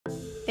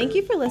Thank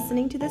you for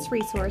listening to this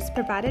resource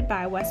provided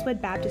by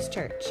Westwood Baptist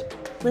Church.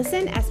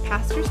 Listen as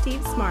Pastor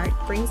Steve Smart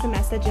brings a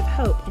message of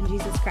hope in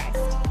Jesus Christ.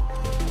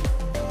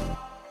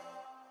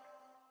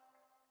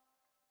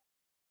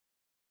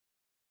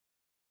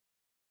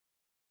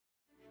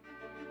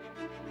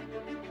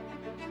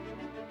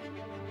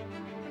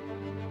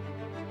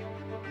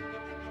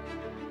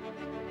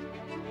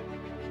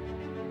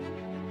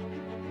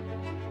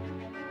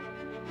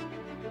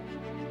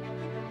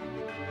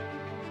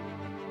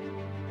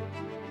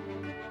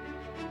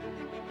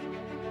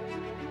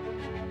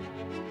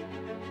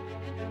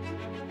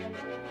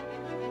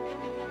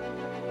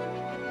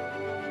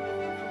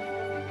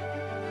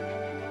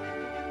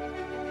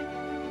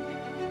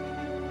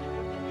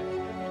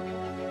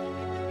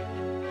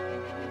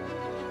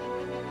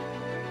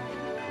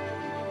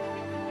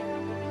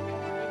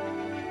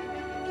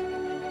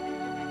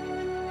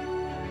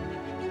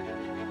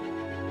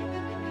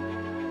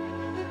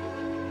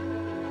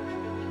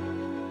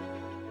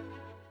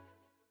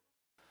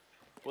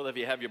 Well, if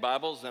you have your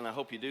Bibles, and I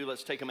hope you do,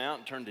 let's take them out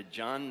and turn to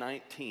John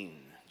 19.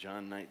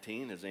 John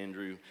 19, as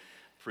Andrew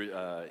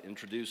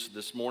introduced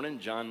this morning,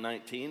 John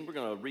 19. We're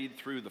going to read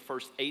through the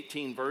first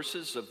 18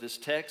 verses of this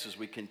text as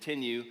we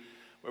continue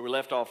where we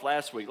left off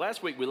last week.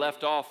 Last week we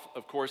left off,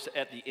 of course,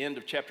 at the end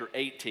of chapter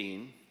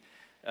 18.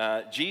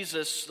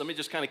 Jesus, let me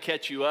just kind of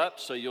catch you up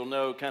so you'll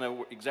know kind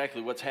of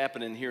exactly what's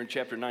happening here in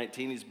chapter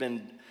 19. He's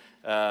been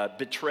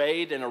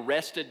betrayed and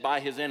arrested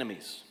by his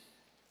enemies.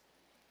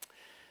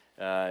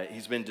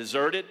 He's been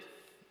deserted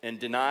and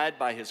denied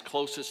by his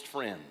closest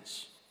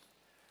friends.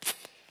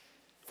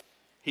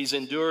 He's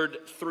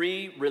endured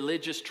 3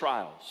 religious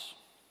trials,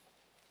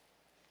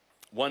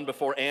 one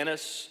before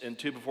Annas and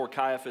 2 before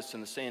Caiaphas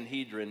in the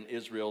Sanhedrin,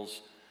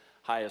 Israel's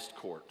highest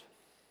court.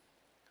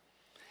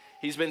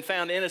 He's been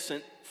found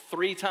innocent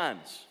 3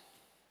 times.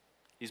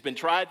 He's been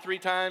tried 3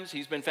 times.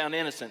 He's been found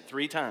innocent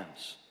 3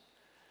 times.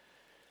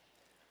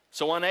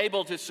 So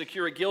unable to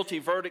secure a guilty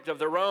verdict of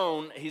their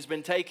own, he's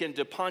been taken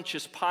to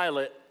Pontius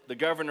Pilate, the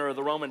governor of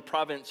the Roman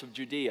province of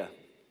Judea.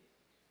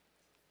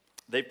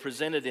 They've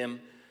presented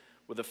him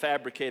with a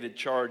fabricated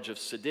charge of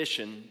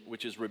sedition,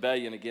 which is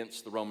rebellion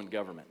against the Roman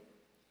government.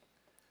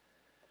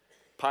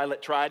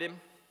 Pilate tried him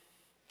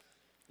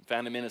and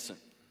found him innocent,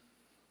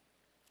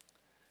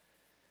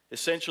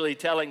 essentially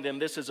telling them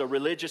this is a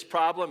religious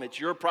problem. It's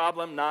your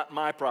problem, not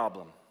my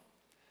problem.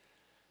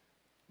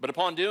 But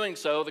upon doing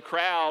so, the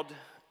crowd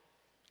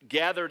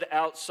gathered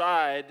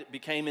outside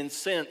became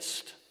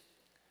incensed.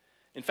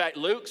 In fact,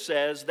 Luke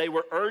says they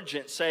were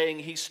urgent, saying,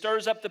 "He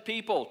stirs up the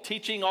people,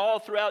 teaching all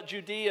throughout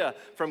Judea,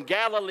 from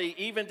Galilee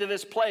even to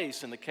this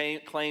place," and the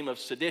claim of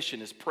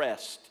sedition is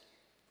pressed.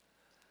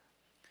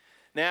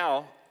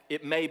 Now,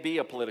 it may be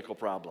a political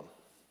problem,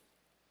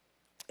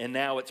 and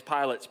now it's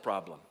Pilate's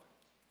problem.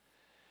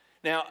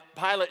 Now,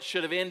 Pilate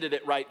should have ended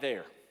it right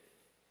there.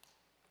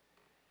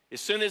 As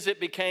soon as it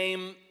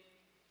became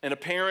an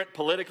apparent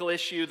political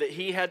issue that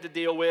he had to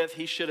deal with,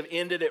 he should have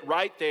ended it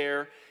right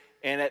there.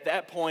 And at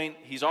that point,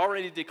 he's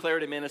already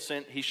declared him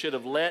innocent. He should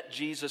have let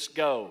Jesus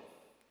go,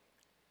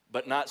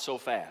 but not so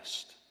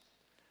fast.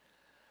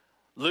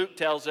 Luke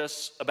tells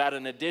us about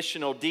an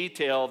additional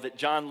detail that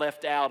John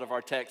left out of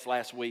our text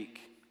last week.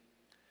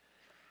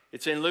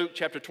 It's in Luke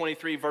chapter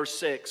 23, verse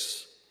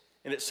 6.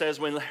 And it says,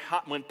 when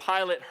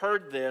Pilate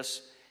heard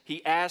this,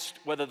 he asked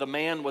whether the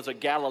man was a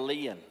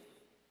Galilean.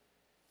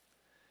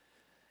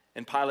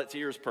 And Pilate's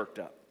ears perked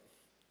up,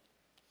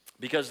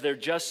 because there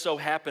just so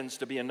happens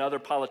to be another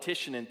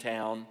politician in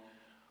town,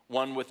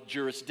 one with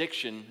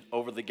jurisdiction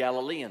over the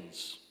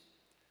Galileans.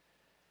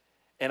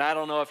 And I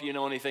don't know if you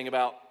know anything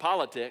about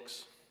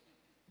politics,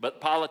 but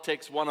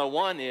politics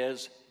 101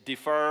 is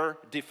defer,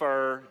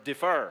 defer,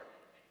 defer.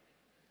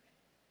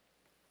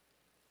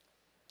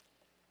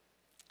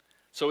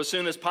 So as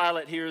soon as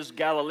Pilate hears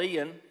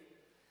Galilean,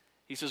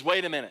 he says,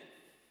 wait a minute,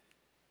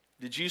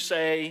 did you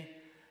say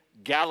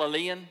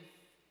Galilean?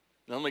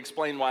 Let me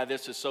explain why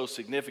this is so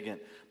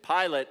significant.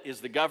 Pilate is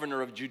the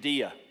governor of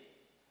Judea.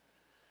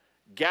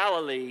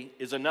 Galilee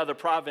is another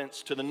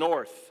province to the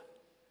north.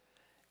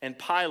 And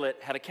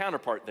Pilate had a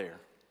counterpart there,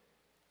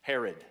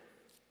 Herod.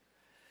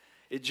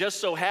 It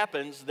just so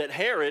happens that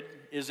Herod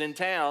is in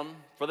town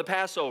for the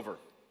Passover.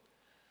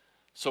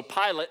 So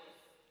Pilate,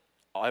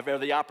 ever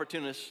the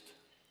opportunist,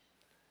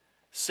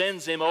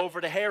 sends him over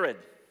to Herod.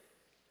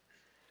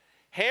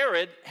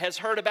 Herod has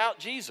heard about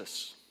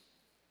Jesus,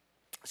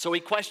 so he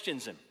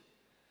questions him.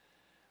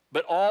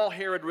 But all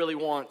Herod really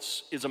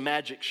wants is a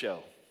magic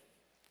show.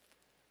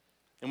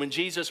 And when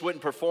Jesus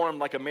wouldn't perform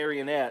like a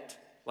marionette,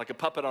 like a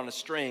puppet on a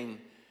string,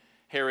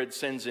 Herod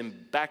sends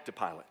him back to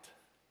Pilate.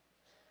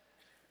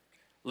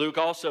 Luke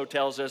also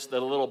tells us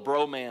that a little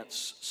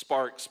bromance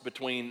sparks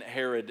between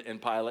Herod and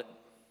Pilate.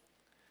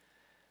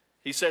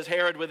 He says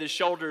Herod with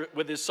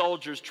his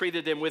soldiers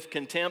treated him with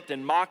contempt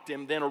and mocked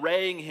him. Then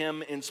arraying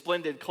him in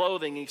splendid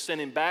clothing, he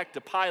sent him back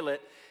to Pilate.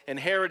 And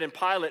Herod and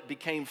Pilate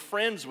became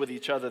friends with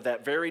each other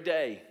that very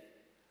day.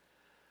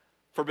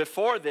 For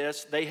before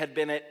this, they had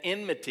been at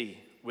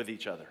enmity with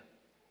each other.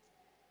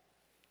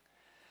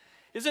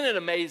 Isn't it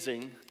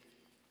amazing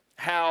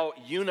how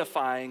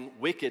unifying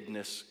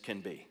wickedness can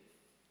be.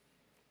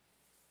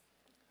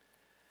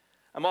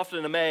 I'm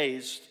often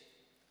amazed,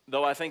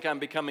 though I think I'm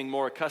becoming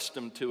more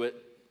accustomed to it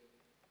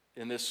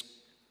in this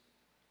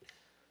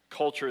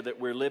culture that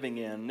we're living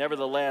in.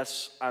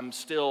 Nevertheless, I'm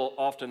still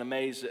often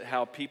amazed at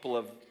how people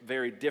of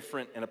very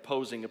different and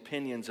opposing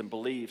opinions and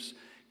beliefs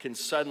can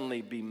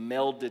suddenly be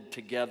melded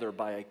together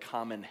by a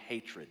common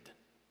hatred.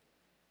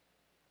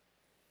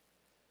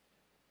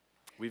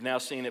 We've now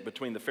seen it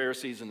between the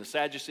Pharisees and the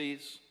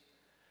Sadducees,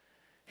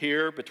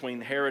 here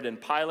between Herod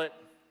and Pilate,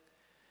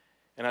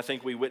 and I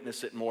think we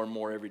witness it more and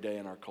more every day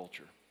in our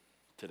culture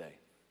today.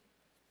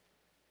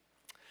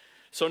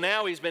 So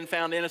now he's been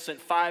found innocent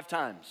 5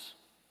 times.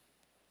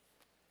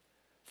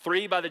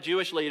 3 by the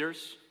Jewish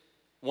leaders,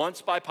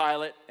 once by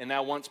Pilate, and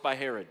now once by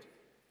Herod.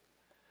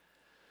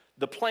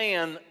 The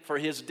plan for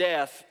his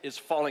death is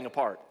falling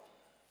apart.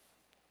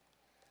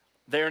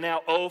 They are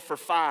now 0 for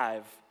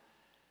 5.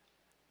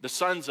 The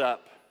sun's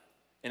up,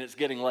 and it's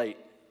getting late.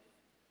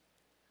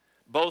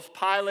 Both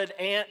Pilate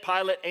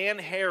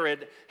and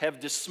Herod have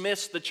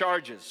dismissed the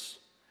charges.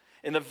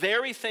 And the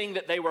very thing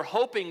that they were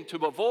hoping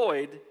to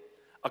avoid,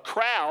 a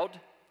crowd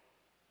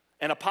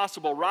and a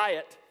possible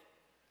riot,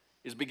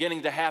 is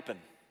beginning to happen.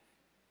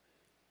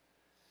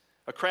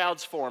 A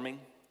crowd's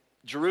forming.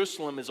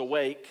 Jerusalem is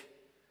awake.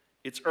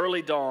 It's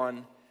early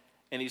dawn,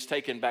 and he's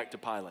taken back to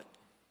Pilate.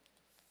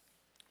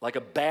 Like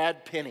a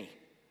bad penny,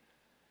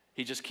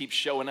 he just keeps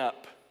showing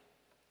up,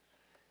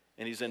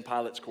 and he's in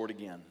Pilate's court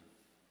again.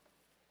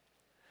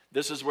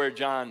 This is where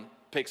John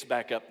picks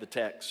back up the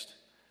text.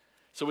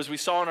 So as we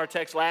saw in our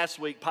text last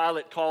week,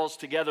 Pilate calls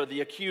together the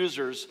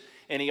accusers,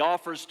 and he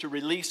offers to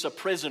release a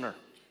prisoner,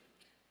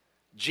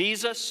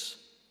 Jesus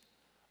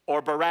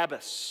or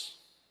Barabbas.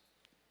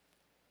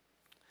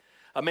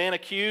 A man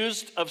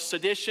accused of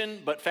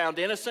sedition but found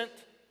innocent,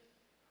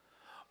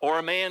 or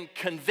a man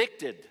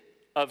convicted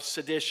of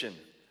sedition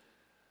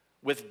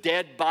with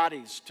dead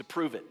bodies to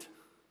prove it.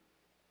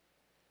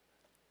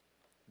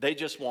 They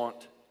just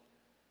want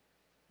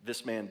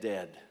this man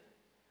dead.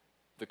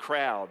 The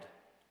crowd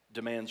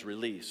demands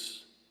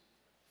release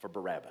for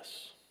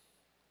Barabbas.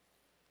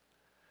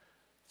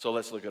 So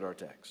let's look at our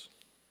text.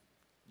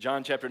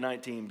 John chapter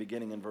 19,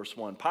 beginning in verse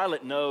 1.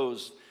 Pilate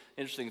knows,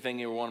 interesting thing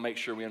here we want to make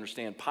sure we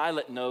understand.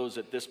 Pilate knows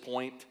at this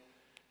point,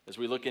 as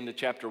we look into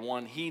chapter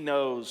 1, he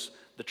knows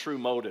the true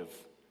motive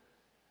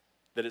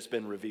that it's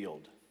been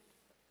revealed.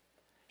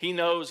 He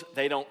knows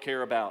they don't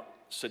care about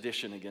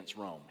sedition against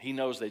Rome. He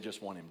knows they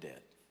just want him dead.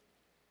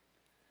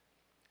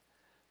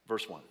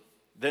 Verse 1.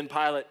 Then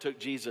Pilate took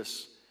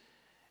Jesus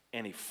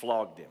and he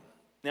flogged him.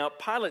 Now,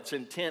 Pilate's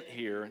intent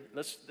here,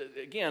 let's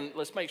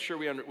make sure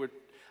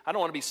I don't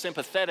want to be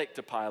sympathetic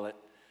to Pilate,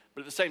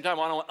 but at the same time,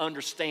 I don't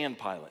understand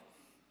Pilate.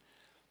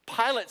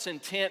 Pilate's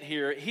intent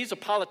here, he's a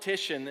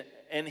politician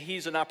and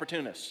he's an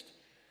opportunist.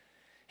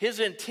 His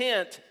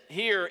intent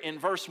here in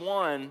verse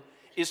 1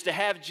 is to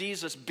have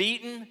Jesus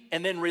beaten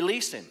and then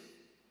release him.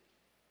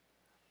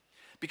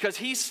 Because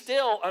he's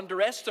still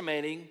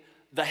underestimating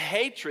the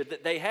hatred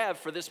that they have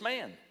for this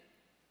man.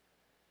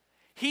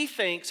 He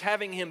thinks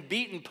having him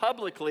beaten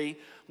publicly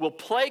will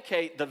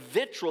placate the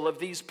vitriol of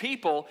these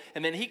people,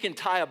 and then he can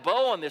tie a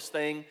bow on this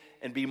thing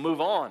and move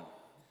on.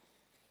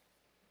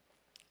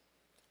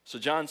 So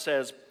John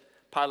says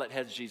Pilate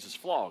has Jesus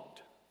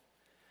flogged.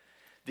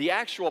 The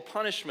actual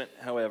punishment,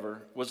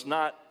 however, was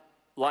not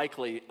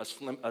likely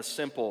a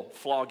simple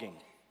flogging.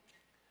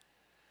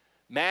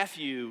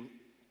 Matthew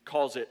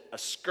calls it a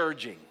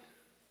scourging.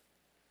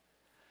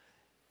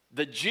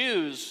 The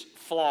Jews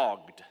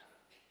flogged.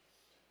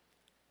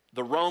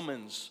 The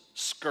Romans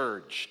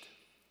scourged.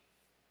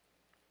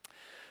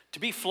 To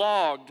be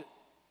flogged,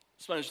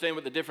 let's understand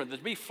what the difference is.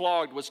 To be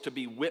flogged was to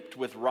be whipped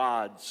with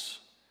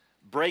rods,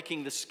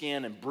 breaking the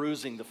skin and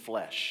bruising the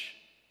flesh.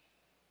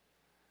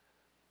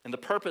 And the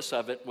purpose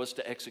of it was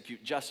to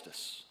execute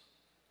justice.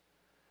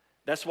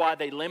 That's why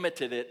they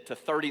limited it to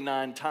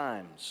 39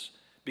 times,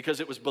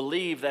 because it was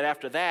believed that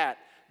after that,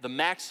 the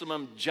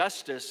maximum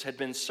justice had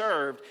been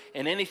served,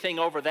 and anything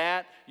over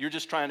that, you're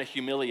just trying to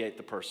humiliate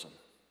the person.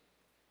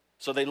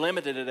 So they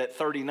limited it at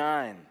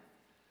 39.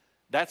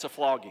 That's a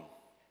flogging.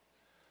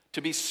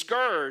 To be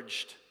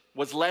scourged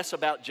was less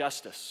about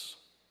justice.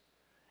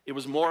 It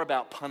was more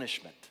about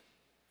punishment,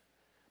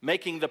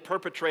 making the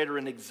perpetrator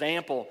an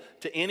example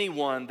to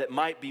anyone that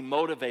might be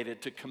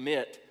motivated to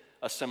commit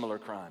a similar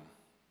crime.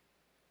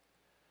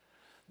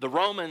 The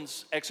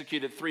Romans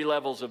executed 3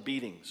 levels of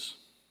beatings.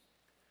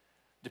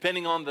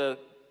 Depending on the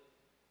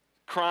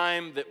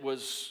crime that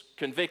was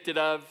convicted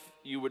of,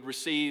 you would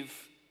receive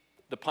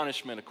the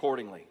punishment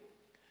accordingly.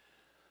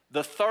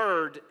 The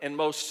third and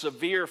most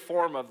severe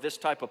form of this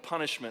type of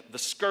punishment, the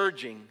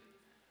scourging,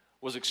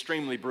 was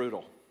extremely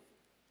brutal.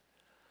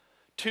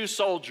 2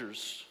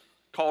 soldiers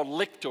called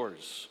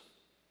lictors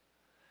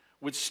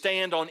would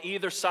stand on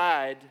either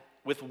side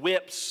with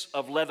whips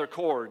of leather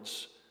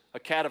cords, a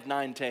cat of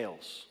 9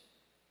 tails.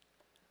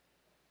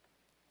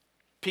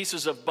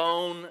 Pieces of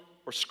bone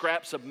or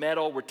scraps of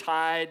metal were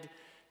tied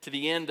to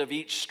the end of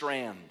each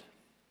strand.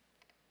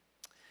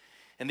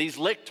 And these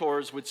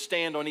lictors would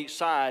stand on each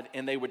side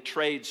and they would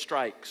trade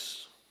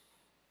strikes.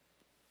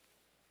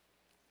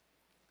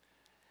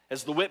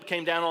 As the whip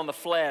came down on the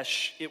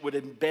flesh, it would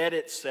embed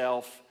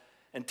itself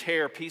and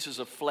tear pieces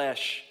of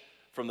flesh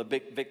from the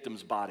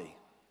victim's body.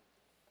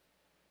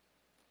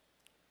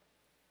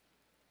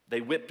 They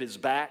whipped his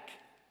back.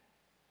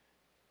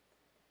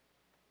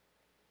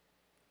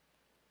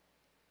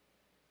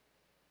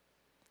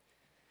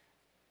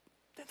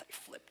 Then they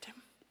flipped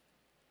him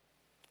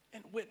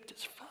and whipped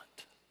his front.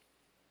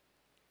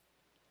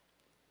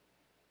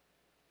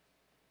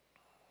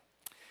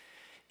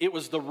 It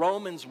was the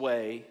Romans'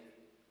 way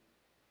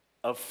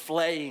of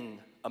flaying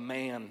a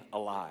man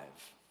alive.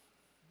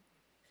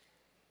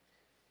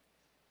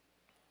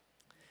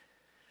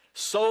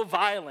 So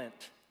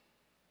violent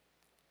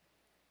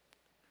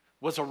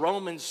was a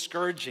Roman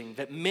scourging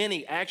that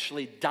many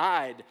actually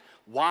died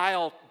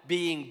while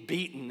being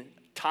beaten,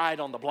 tied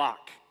on the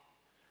block.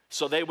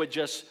 So they would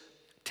just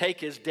take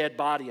his dead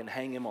body and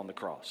hang him on the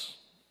cross.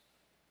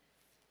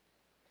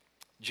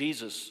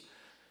 Jesus,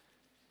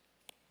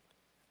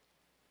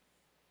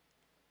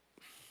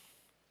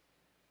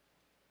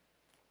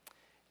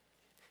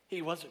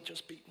 he wasn't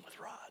just beaten with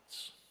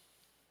rods.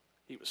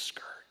 He was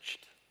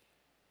scourged.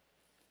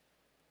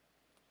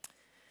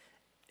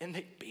 And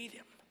they beat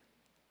him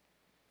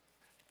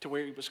to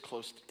where he was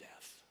close to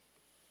death.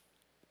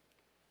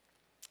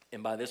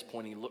 And by this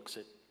point, he looks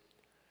it.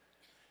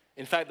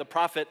 In fact, the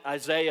prophet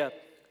Isaiah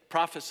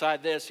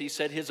prophesied this. He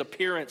said his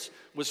appearance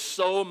was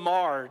so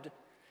marred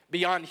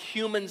beyond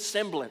human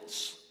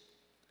semblance,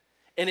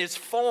 and his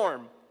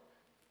form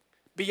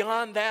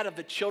beyond that of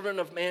the children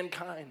of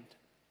mankind.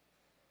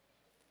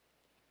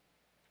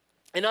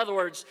 In other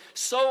words,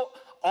 so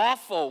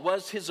awful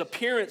was his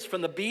appearance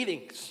from the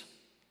beatings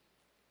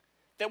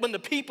that when the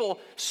people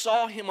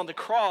saw him on the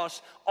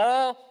cross,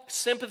 all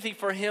sympathy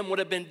for him would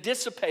have been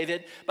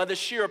dissipated by the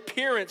sheer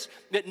appearance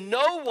that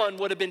no one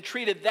would have been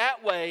treated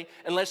that way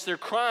unless their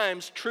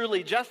crimes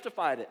truly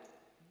justified it.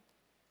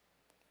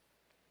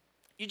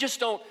 You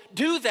just don't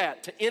do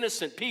that to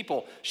innocent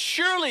people.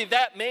 Surely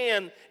that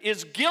man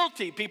is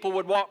guilty. People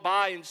would walk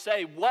by and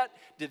say, what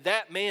did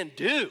that man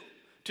do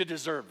to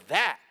deserve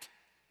that?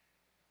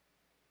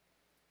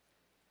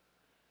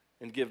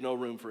 And give no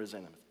room for his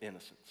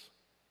innocence.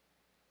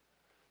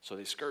 So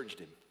they scourged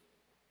him.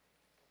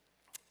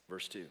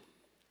 Verse 2.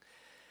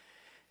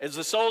 As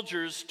the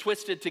soldiers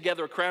twisted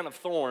together a crown of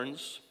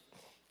thorns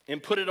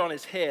and put it on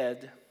his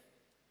head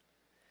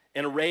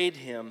and arrayed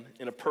him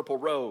in a purple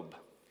robe.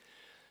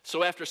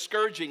 So after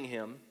scourging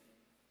him,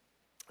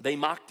 they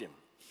mocked him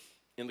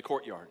in the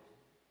courtyard,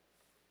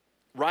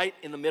 right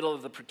in the middle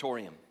of the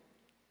praetorium.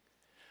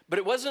 But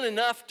it wasn't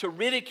enough to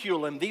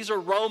ridicule him. These are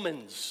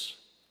Romans.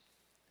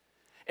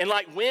 And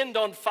like wind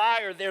on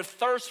fire, their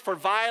thirst for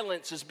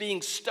violence is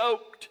being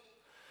stoked.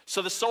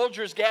 So the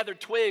soldiers gathered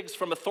twigs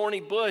from a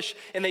thorny bush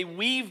and they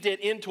weaved it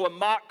into a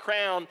mock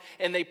crown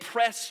and they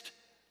pressed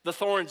the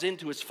thorns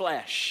into his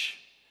flesh.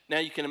 Now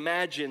you can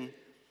imagine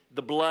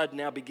the blood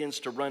now begins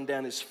to run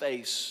down his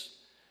face,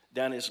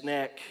 down his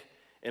neck,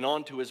 and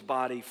onto his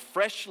body,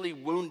 freshly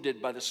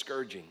wounded by the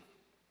scourging.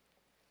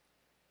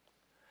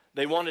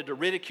 They wanted to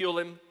ridicule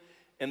him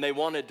and they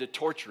wanted to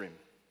torture him.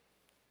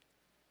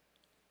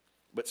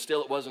 But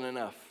still it wasn't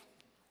enough.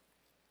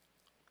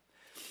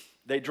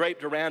 They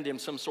draped around him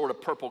some sort of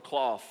purple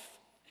cloth,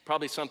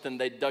 probably something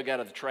they dug out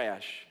of the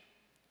trash.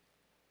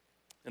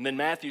 And then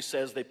Matthew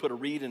says they put a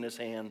reed in his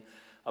hand,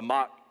 a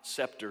mock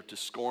scepter to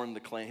scorn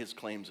his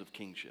claims of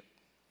kingship.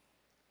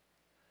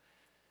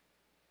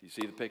 Do you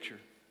see the picture?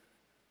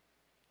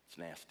 It's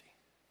nasty.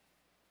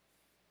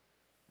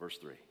 Verse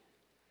 3.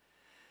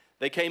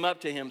 They came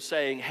up to him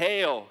saying,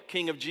 "Hail,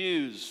 King of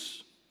Jews,"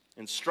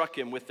 and struck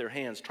him with their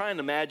hands. Try and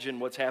imagine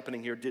what's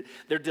happening here.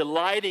 They're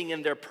delighting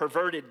in their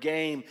perverted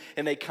game,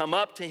 and they come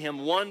up to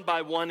him one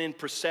by one in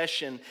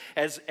procession,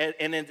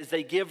 and as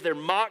they give their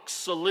mock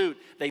salute,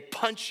 they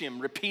punch him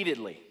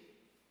repeatedly.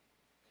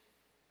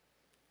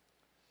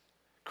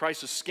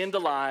 Christ was skinned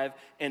alive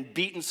and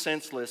beaten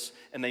senseless,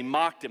 and they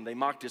mocked him. They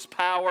mocked his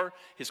power,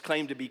 his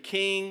claim to be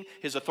king,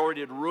 his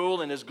authority to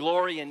rule, and his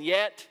glory, and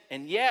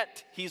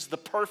yet, he's the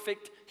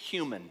perfect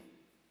human.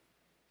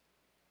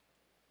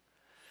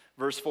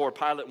 Verse 4,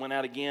 Pilate went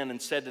out again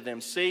and said to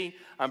them, "See,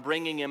 I'm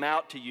bringing him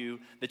out to you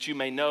that you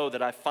may know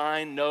that I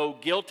find no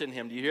guilt in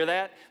him." Do you hear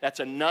that?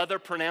 That's another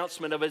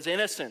pronouncement of his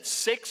innocence.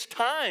 6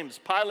 times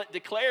Pilate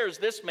declares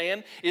this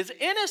man is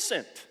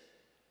innocent.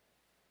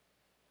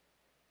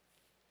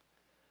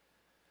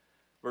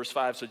 Verse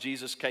 5, so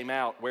Jesus came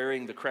out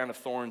wearing the crown of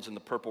thorns and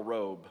the purple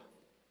robe.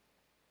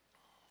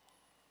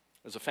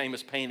 There's a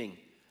famous painting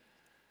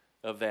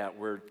of that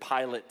where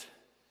Pilate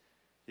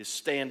is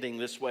standing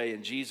this way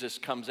and Jesus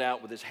comes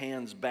out with his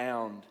hands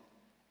bound.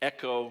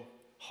 Echo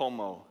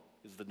homo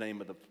is the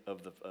name of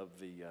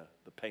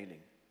the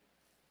painting.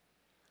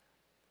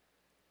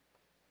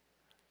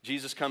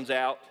 Jesus comes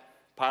out.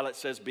 Pilate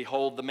says,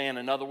 "Behold the man."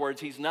 In other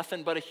words, he's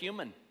nothing but a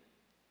human.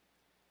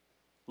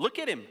 Look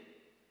at him.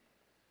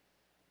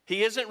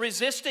 He isn't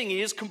resisting.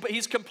 He's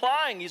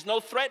complying. He's no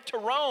threat to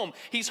Rome.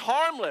 He's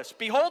harmless.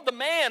 Behold the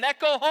man,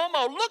 ecce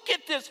homo. Look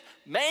at this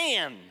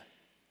man.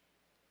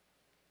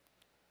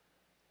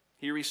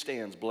 Here he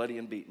stands, bloody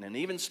and beaten. And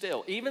even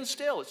still,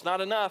 it's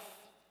not enough.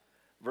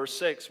 Verse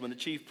 6, when the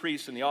chief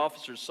priests and the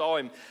officers saw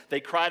him, they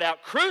cried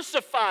out,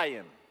 "Crucify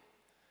him!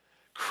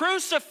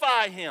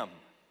 Crucify him!"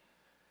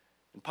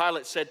 And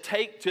Pilate said,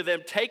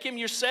 "Take him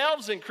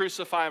yourselves and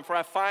crucify him, for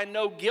I find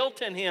no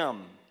guilt in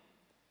him."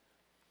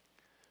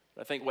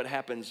 But I think what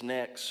happens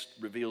next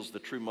reveals the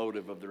true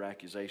motive of their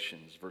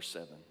accusations. Verse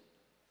 7.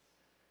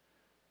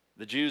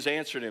 The Jews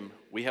answered him,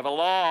 "We have a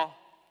law,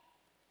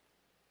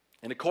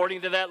 and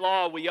according to that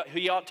law,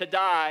 he ought to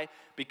die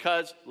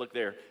because," look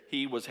there,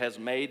 "he has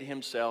made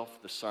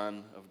himself the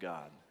Son of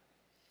God."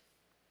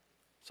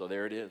 So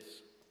there it is.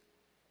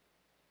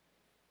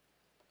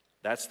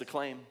 That's the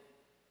claim.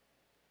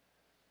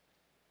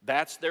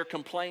 That's their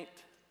complaint.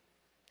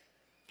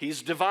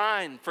 He's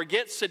divine.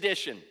 Forget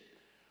sedition.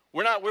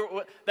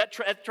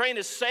 That train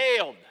has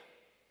sailed.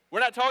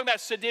 We're not talking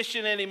about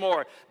sedition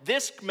anymore.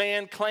 This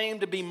man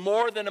claimed to be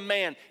more than a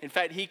man. In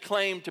fact, he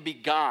claimed to be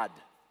God.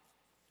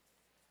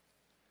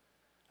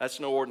 That's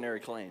no ordinary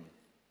claim.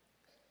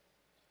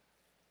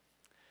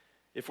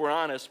 If we're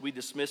honest, we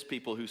dismiss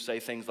people who say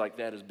things like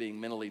that as being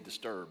mentally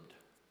disturbed,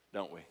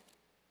 don't we?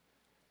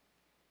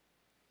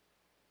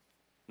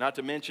 Not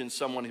to mention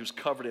someone who's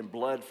covered in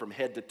blood from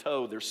head to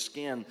toe, their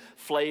skin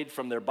flayed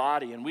from their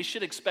body. And we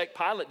should expect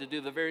Pilate to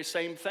do the very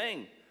same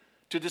thing,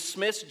 to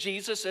dismiss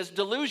Jesus as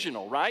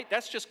delusional, right?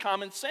 That's just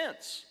common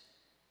sense.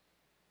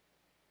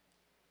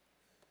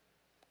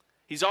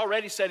 He's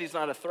already said he's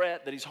not a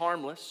threat, that he's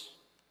harmless.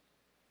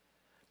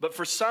 But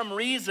for some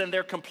reason,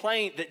 their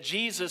complaint that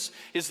Jesus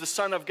is the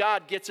Son of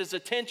God gets his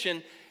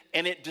attention,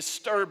 and it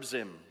disturbs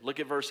him. Look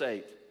at verse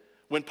 8.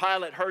 When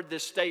Pilate heard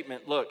this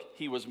statement, look,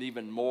 he was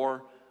even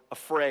more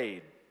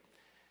afraid.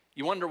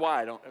 You wonder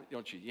why,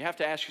 don't you? You have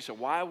to ask yourself,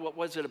 why? What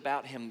was it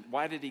about him?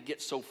 Why did he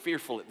get so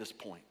fearful at this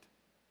point?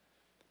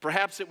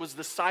 Perhaps it was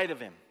the sight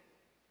of him.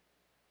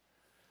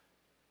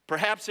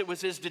 Perhaps it was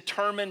his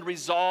determined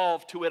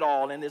resolve to it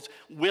all and his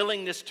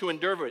willingness to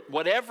endure it.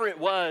 Whatever it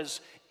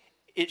was,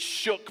 it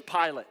shook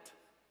Pilate.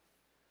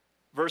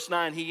 Verse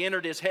 9, he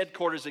entered his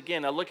headquarters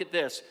again. Now look at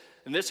this,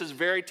 and this is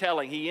very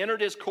telling. He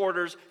entered his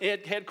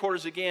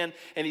headquarters again,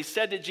 and he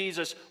said to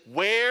Jesus,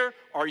 "Where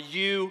are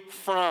you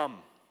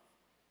from?"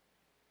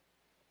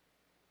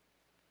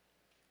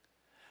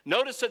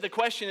 Notice that the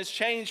question has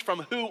changed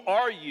from "who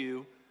are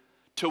you"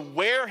 to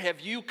 "where have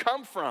you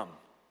come from?"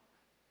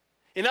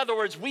 In other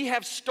words, we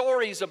have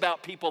stories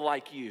about people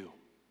like you.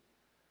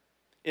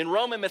 In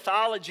Roman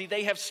mythology,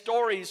 they have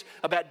stories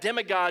about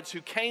demigods who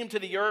came to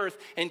the earth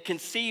and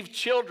conceived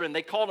children.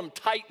 They called them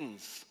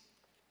titans.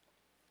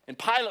 And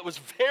Pilate was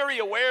very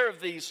aware of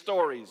these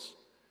stories.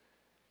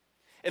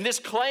 And this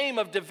claim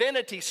of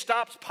divinity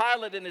stops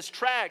Pilate in his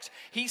tracks.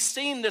 He's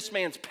seen this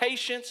man's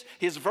patience,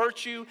 his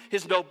virtue,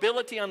 his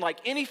nobility, unlike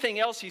anything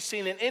else he's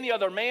seen in any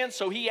other man.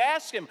 So he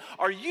asks him,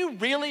 "Are you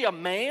really a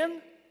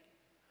man?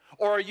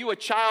 Or are you a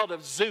child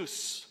of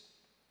Zeus?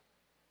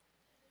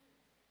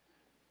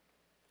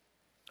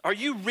 Are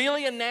you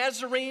really a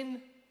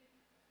Nazarene?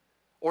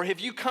 Or have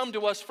you come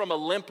to us from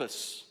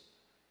Olympus,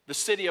 the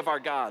city of our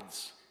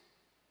gods?"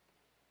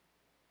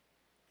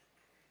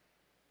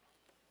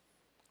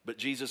 But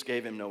Jesus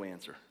gave him no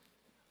answer.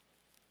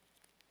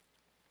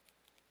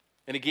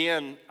 And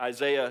again,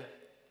 Isaiah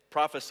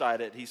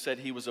prophesied it. He said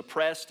he was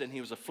oppressed and he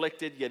was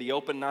afflicted, yet he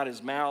opened not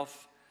his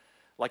mouth.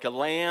 Like a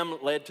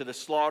lamb led to the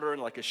slaughter,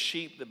 and like a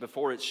sheep that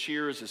before its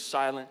shearers is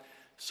silent,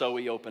 so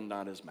he opened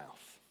not his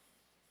mouth.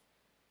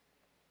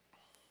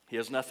 He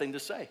has nothing to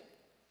say.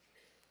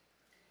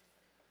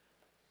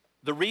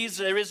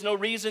 There is no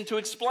reason to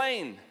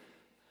explain.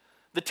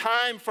 The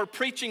time for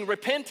preaching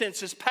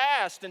repentance is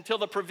past until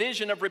the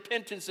provision of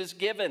repentance is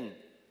given.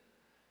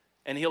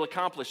 And he'll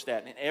accomplish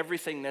that in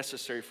everything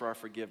necessary for our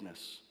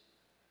forgiveness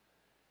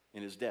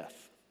in his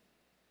death.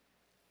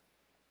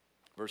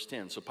 Verse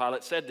 10, so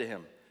Pilate said to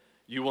him,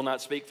 "You will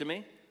not speak to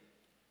me?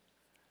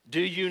 Do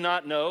you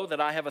not know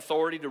that I have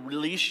authority to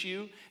release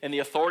you and the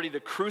authority to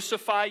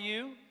crucify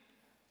you?"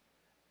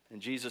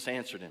 And Jesus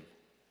answered him,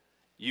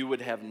 "You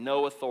would have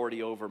no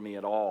authority over me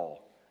at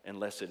all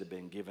unless it had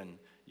been given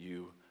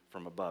you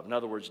from above." In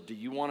other words, do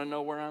you want to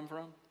know where I'm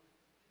from?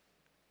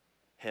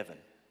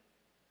 Heaven.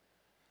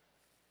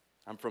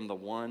 I'm from the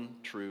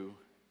one true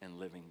and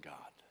living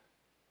God.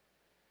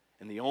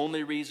 And the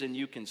only reason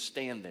you can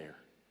stand there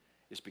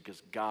is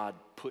because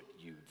God put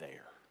you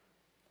there.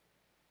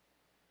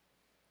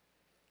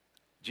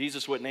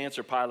 Jesus wouldn't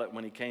answer Pilate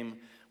when he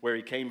came where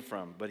he came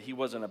from, but he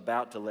wasn't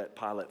about to let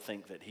Pilate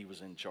think that he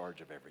was in charge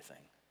of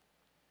everything.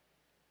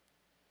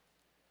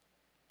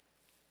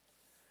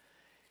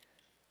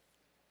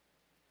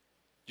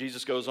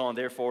 Jesus goes on,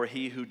 "Therefore,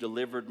 he who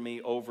delivered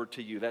me over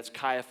to you," that's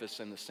Caiaphas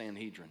and the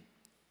Sanhedrin,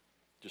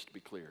 just to be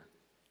clear.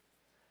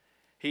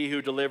 "He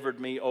who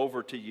delivered me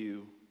over to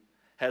you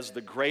has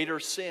the greater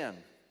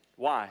sin."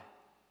 Why?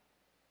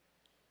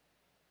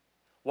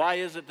 Why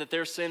is it that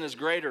their sin is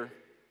greater?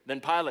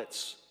 than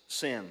Pilate's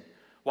sin.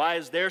 Why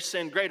is their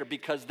sin greater?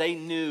 Because they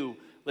knew,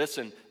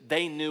 listen,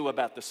 they knew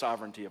about the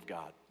sovereignty of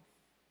God.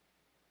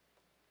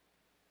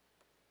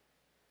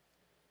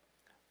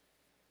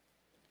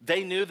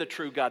 They knew the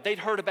true God. They'd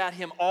heard about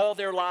him all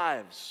their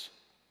lives.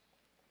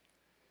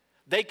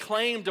 They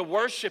claimed to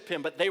worship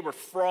him, but they were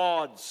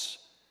frauds,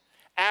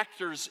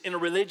 actors in a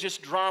religious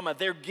drama.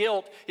 Their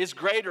guilt is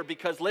greater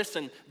because,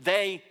 listen,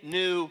 they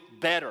knew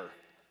better.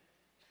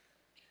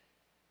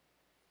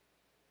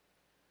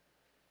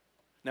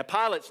 Now,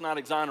 Pilate's not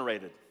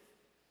exonerated.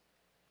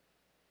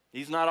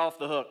 He's not off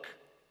the hook.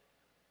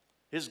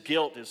 His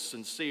guilt is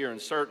sincere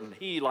and certain.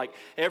 He, like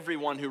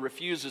everyone who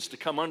refuses to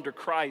come under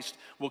Christ,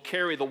 will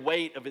carry the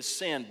weight of his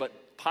sin,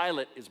 but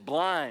Pilate is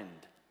blind.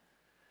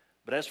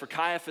 But as for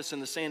Caiaphas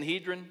and the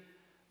Sanhedrin,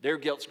 their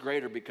guilt's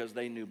greater because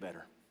they knew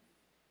better.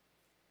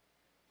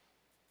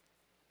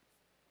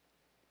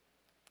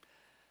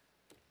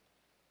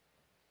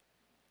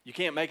 You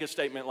can't make a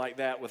statement like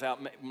that without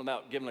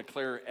giving a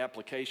clear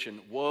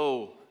application.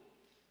 Woe,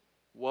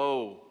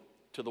 woe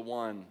to the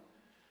one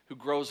who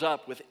grows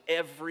up with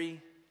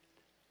every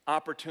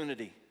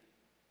opportunity,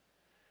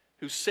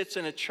 who sits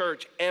in a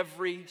church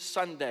every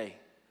Sunday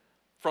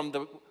from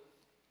the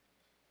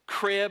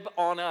crib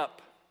on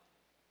up,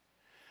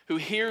 who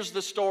hears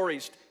the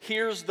stories,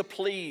 hears the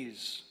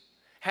pleas,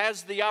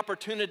 has the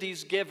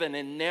opportunities given,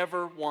 and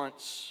never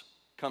once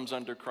comes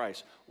under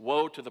Christ.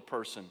 Woe to the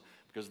person,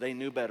 because they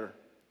knew better.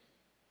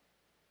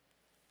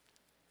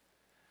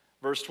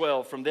 Verse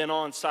 12, from then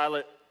on,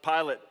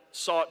 Pilate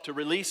sought to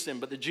release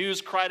him, but the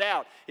Jews cried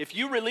out, if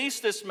you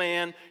release this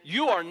man,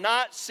 you are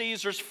not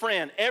Caesar's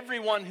friend.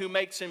 Everyone who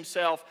makes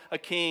himself a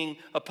king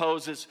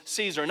opposes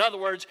Caesar. In other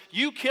words,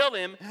 you kill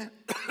him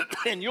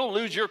and you'll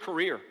lose your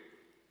career.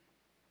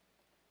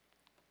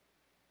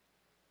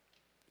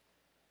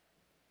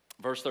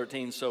 Verse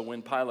 13, so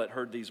when Pilate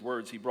heard these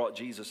words, he brought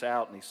Jesus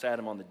out and he sat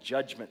him on the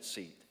judgment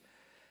seat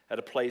at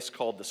a place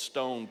called the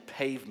Stone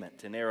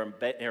Pavement. In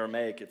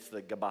Aramaic, it's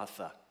the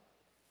Gabbatha.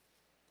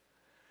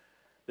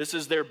 This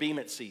is their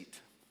bema seat.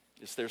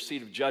 It's their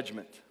seat of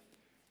judgment.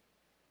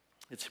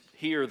 It's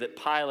here that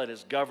Pilate,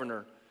 as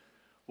governor,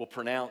 will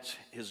pronounce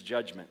his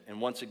judgment.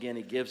 And once again,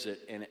 he gives it.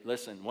 And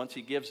listen, once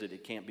he gives it,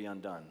 it can't be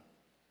undone.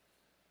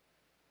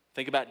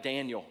 Think about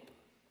Daniel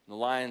in the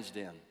lion's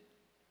den.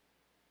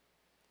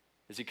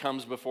 As he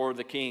comes before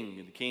the king,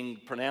 and the king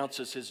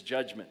pronounces his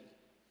judgment.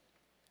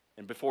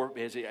 And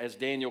as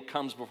Daniel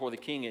comes before the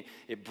king,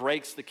 it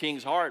breaks the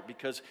king's heart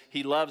because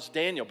he loves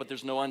Daniel, but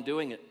there's no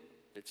undoing it.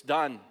 It's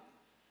done.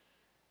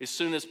 As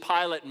soon as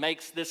Pilate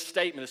makes this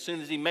statement, as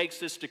soon as he makes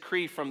this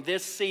decree from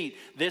this seat,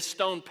 this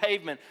stone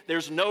pavement,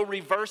 there's no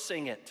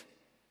reversing it.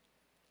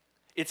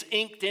 It's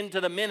inked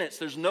into the minutes.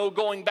 There's no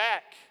going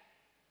back.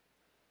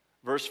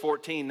 Verse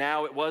 14,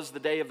 now it was the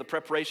day of the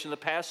preparation of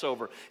the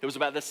Passover. It was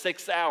about the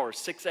 6th hour,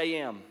 6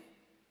 a.m.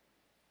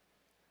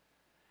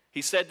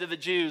 He said to the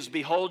Jews,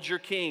 behold your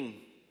king.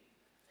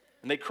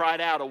 And they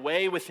cried out,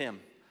 away with him,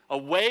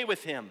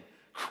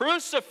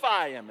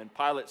 crucify him. And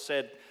Pilate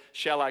said,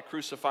 shall I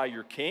crucify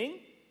your king?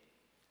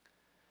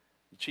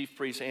 The chief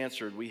priests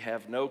answered, we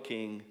have no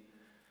king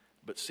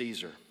but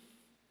Caesar.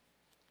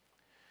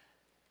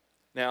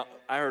 Now,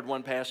 I heard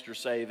one pastor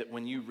say that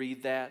when you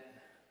read that,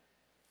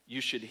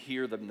 you should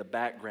hear them in the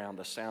background,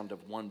 the sound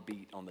of one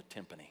beat on the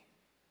timpani.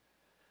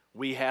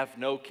 We have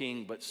no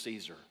king but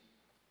Caesar.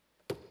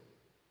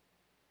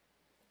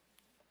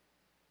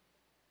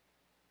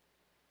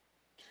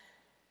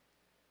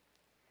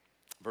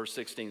 Verse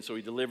 16, so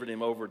he delivered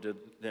him over to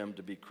them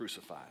to be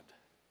crucified.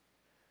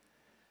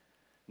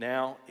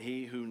 Now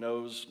he who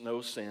knows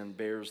no sin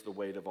bears the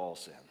weight of all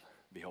sin.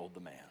 Behold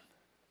the man.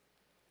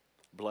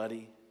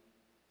 Bloody,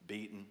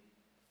 beaten.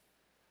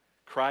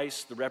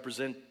 Christ, the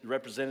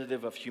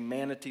representative of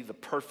humanity, the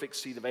perfect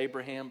seed of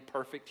Abraham,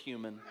 perfect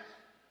human,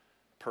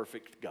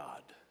 perfect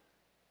God.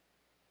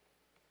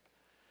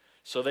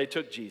 So they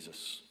took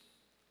Jesus,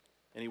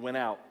 and he went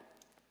out,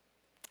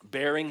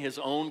 bearing his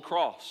own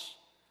cross,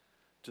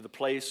 to the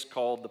place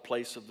called the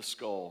place of the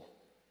skull,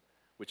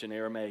 which in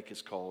Aramaic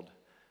is called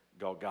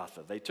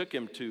Golgotha. They took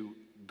him to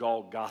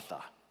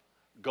Golgotha.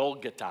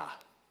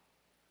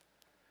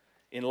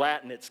 In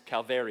Latin, it's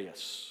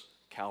Calvarius,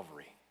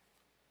 Calvary.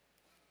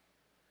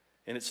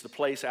 And it's the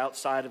place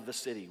outside of the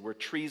city where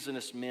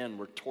treasonous men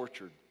were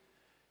tortured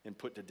and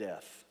put to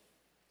death.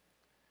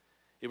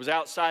 It was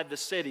outside the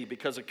city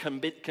because a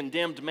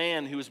condemned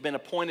man who has been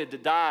appointed to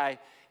die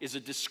is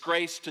a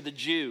disgrace to the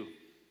Jew.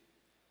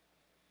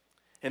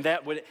 And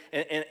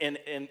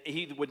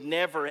he would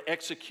never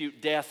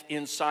execute death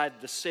inside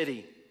the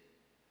city.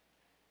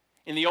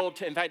 In the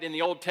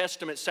Old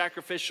Testament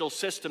sacrificial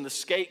system, the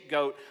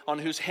scapegoat on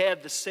whose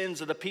head the sins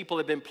of the people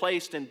had been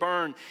placed and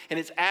burned, and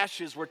its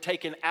ashes were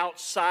taken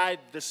outside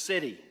the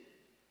city.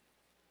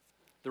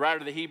 The writer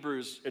of the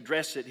Hebrews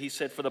addressed it. He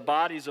said, for the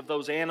bodies of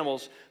those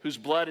animals whose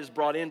blood is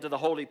brought into the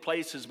holy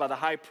places by the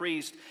high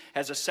priest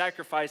as a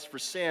sacrifice for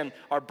sin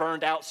are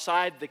burned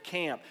outside the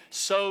camp.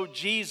 So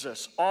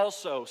Jesus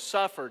also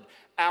suffered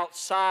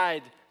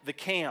outside the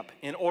camp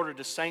in order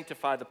to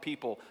sanctify the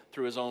people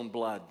through his own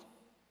blood.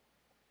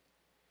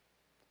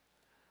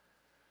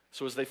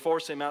 So as they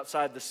force him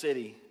outside the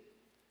city,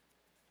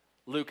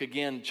 Luke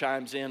again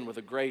chimes in with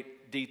a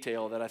great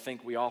detail that I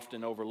think we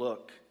often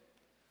overlook.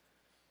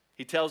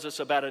 He tells us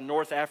about a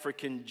North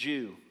African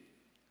Jew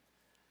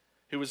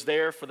who was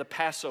there for the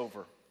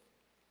Passover,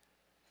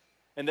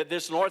 and that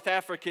this North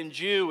African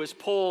Jew is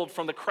pulled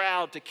from the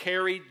crowd to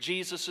carry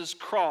Jesus'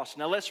 cross.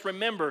 Now let's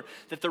remember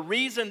that the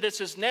reason this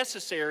is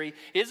necessary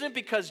isn't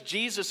because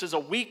Jesus is a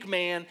weak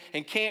man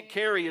and can't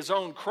carry his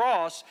own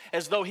cross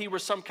as though he were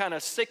some kind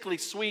of sickly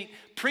sweet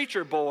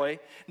preacher boy.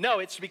 No,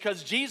 it's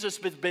because Jesus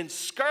has been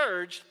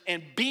scourged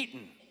and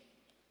beaten.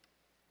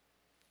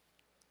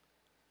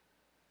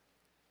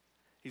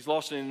 He's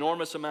lost an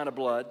enormous amount of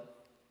blood.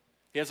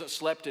 He hasn't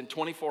slept in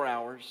 24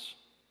 hours.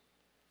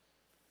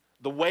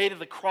 The weight of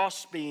the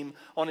crossbeam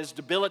on his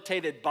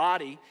debilitated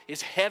body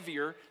is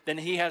heavier than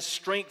he has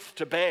strength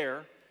to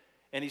bear,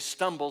 and he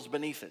stumbles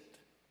beneath it.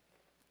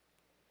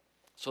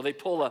 So they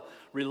pull a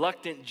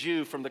reluctant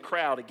Jew from the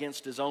crowd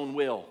against his own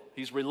will.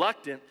 He's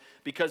reluctant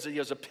because he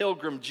is a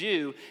pilgrim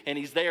Jew, and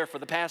he's there for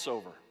the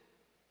Passover.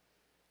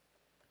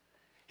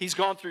 He's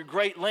gone through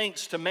great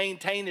lengths to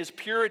maintain his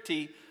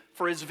purity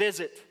for his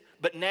visit.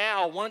 But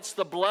now, once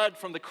the blood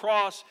from the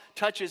cross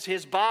touches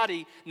his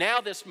body,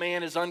 now this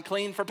man is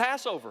unclean for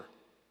Passover.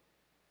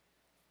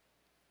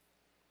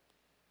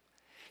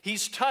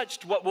 He's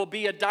touched what will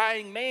be a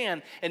dying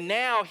man, and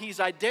now he's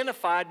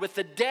identified with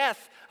the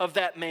death of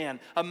that man.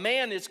 A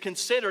man is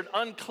considered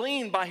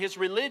unclean by his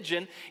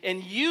religion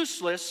and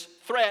useless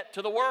threat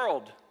to the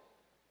world.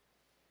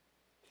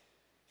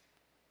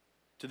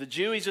 To the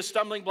Jew, he's a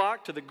stumbling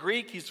block. To the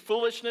Greek, he's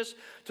foolishness.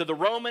 To the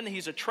Roman,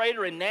 he's a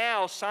traitor. And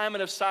now Simon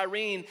of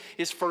Cyrene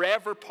is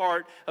forever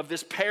part of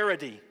this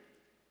parody.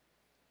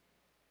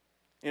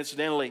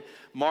 Incidentally,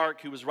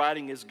 Mark, who was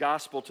writing his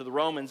gospel to the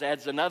Romans,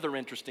 adds another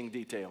interesting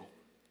detail.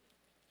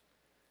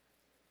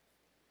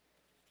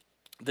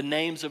 The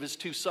names of his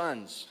two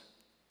sons,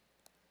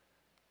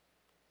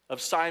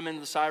 of Simon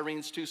the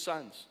Cyrene's two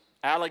sons,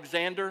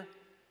 Alexander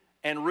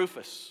and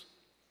Rufus.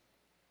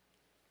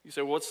 You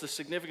say, well, what's the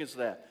significance of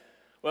that?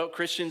 Well,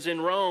 Christians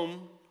in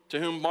Rome, to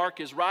whom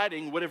Mark is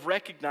writing, would have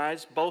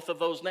recognized both of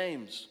those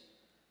names.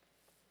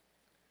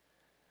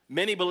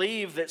 Many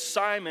believe that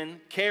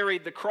Simon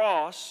carried the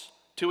cross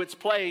to its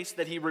place,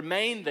 that he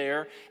remained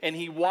there, and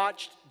he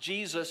watched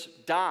Jesus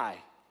die.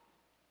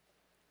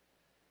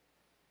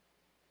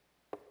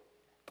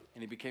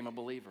 And he became a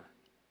believer.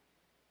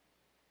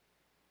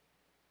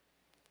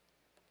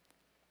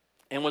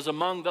 And was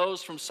among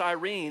those from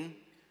Cyrene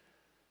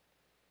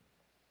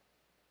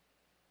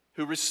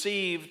who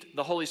received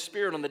the Holy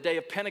Spirit on the day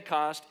of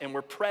Pentecost and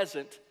were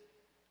present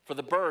for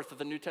the birth of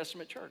the New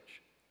Testament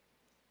church.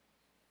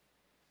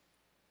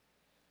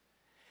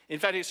 In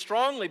fact, he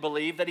strongly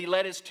believed that he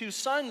led his two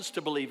sons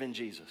to believe in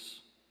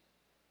Jesus,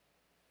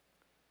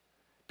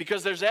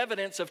 because there's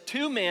evidence of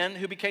two men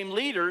who became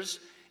leaders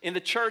in the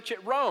church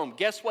at Rome.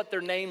 Guess what their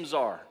names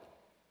are?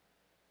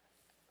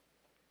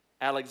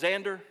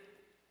 Alexander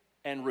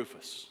and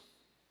Rufus.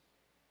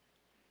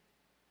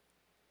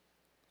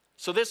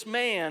 So this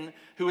man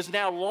who has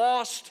now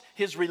lost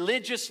his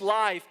religious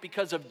life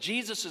because of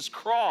Jesus'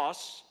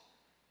 cross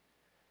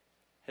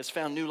has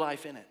found new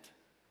life in it.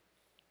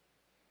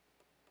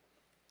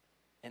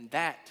 And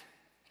that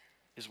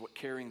is what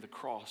carrying the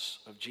cross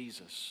of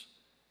Jesus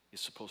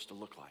is supposed to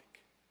look like.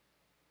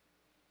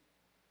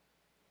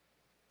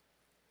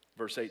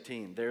 Verse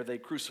 18, there they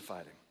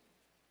crucified him.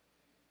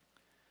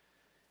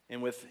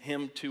 And with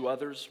him 2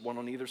 others, one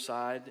on either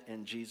side,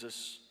 and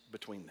Jesus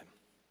between them.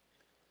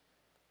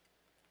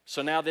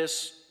 So now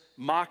this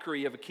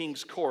mockery of a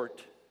king's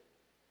court,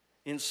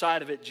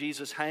 inside of it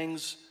Jesus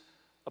hangs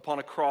upon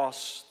a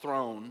cross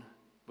throne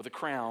with a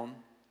crown,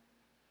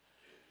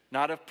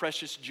 not of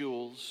precious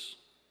jewels,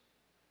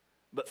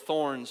 but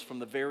thorns from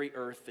the very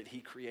earth that he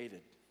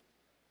created.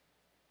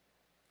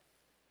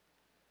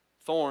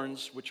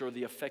 Thorns which are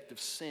the effect of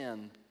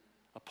sin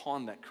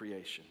upon that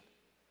creation,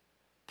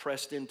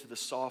 pressed into the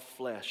soft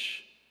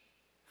flesh.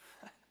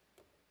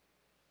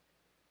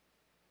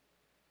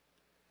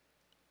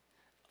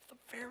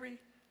 The very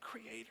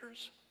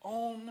Creator's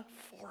own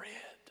forehead.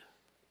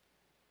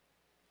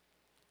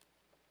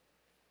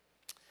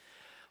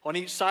 On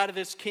each side of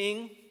this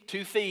king,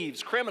 2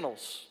 thieves,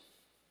 criminals,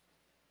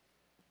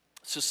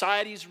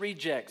 society's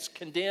rejects,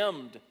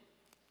 condemned.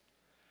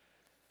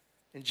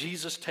 And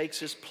Jesus takes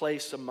his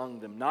place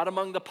among them, not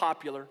among the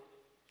popular,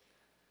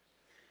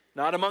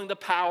 not among the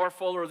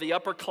powerful or the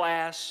upper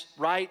class,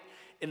 right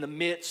in the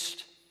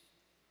midst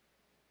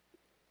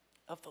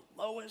of the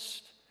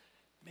lowest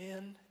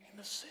men in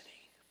the city.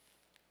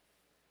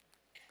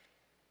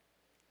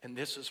 And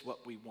this is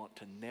what we want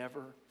to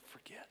never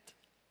forget.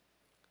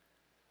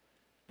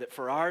 That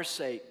for our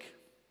sake,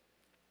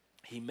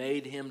 he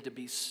made him to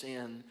be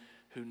sin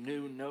who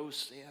knew no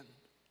sin,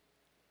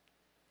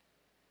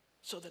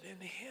 so that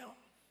in him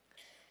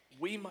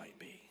we might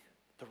be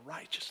the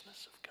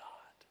righteousness of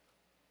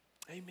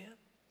God. Amen.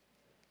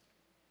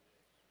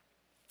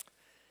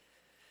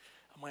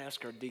 I'm going to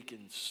ask our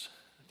deacons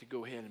to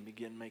go ahead and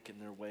begin making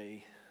their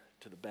way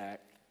to the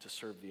back to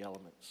serve the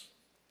elements.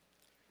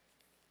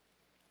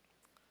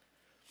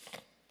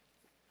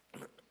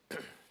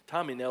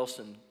 Tommy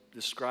Nelson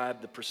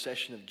described the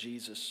procession of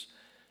Jesus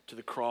to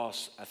the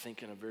cross, I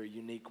think, in a very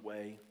unique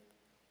way.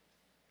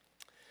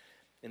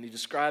 And he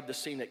described the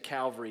scene at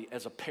Calvary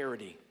as a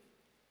parody,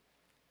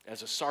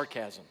 as a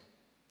sarcasm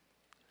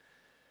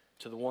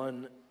to the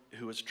one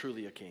who is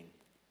truly a king.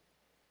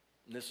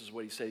 And this is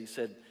what he said. He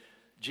said,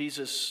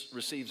 Jesus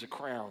receives a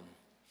crown,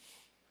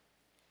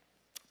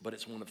 but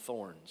it's one of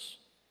thorns.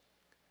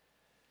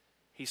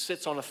 He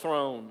sits on a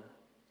throne,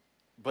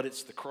 but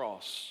it's the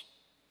cross.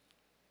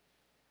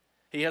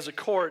 He has a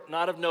court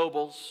not of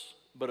nobles,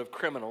 but of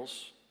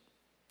criminals.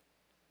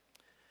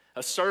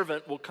 A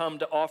servant will come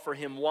to offer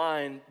him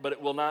wine, but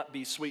it will not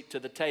be sweet to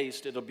the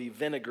taste. It'll be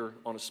vinegar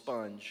on a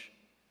sponge.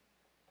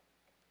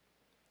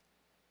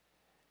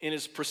 In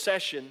his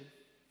procession,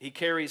 he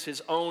carries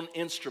his own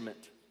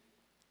instrument,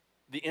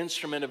 the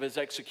instrument of his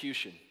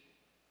execution.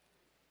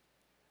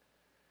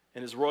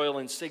 And his royal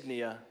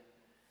insignia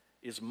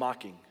is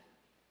mocking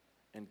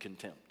and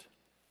contempt.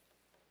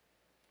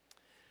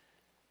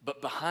 But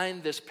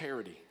behind this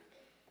parody,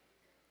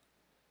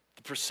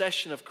 the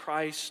procession of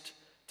Christ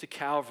to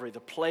Calvary, the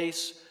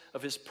place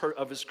of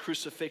his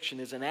crucifixion,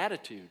 is an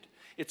attitude.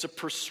 It's a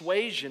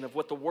persuasion of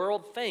what the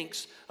world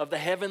thinks of the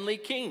heavenly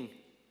King.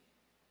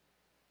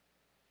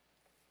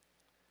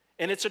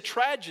 And it's a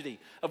tragedy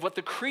of what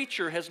the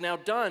creature has now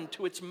done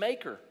to its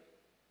maker.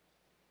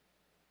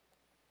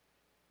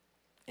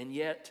 And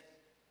yet,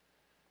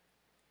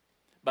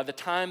 by the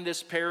time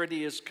this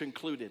parody is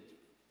concluded,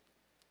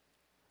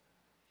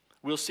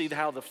 we'll see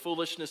how the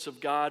foolishness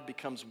of God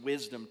becomes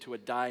wisdom to a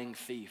dying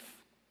thief.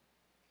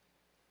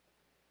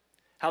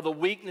 How the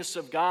weakness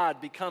of God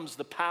becomes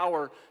the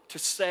power to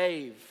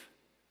save.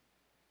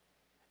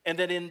 And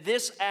that in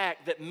this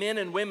act that men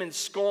and women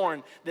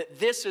scorn, that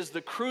this is the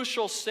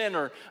crucial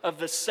center of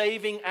the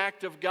saving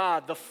act of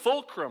God, the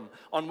fulcrum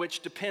on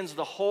which depends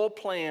the whole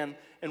plan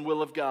and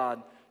will of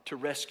God to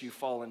rescue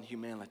fallen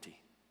humanity.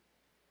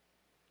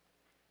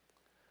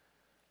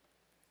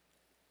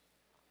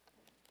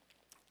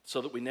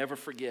 So that we never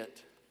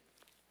forget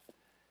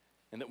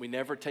and that we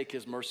never take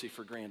his mercy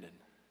for granted,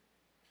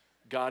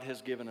 God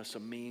has given us a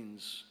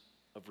means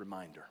of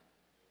reminder.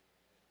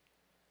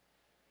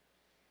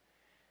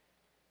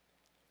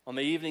 On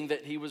the evening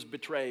that he was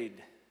betrayed,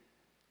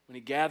 when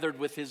he gathered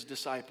with his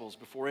disciples,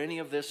 before any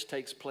of this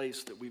takes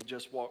place that we've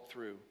just walked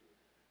through,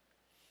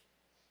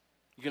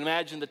 you can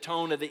imagine the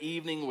tone of the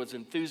evening was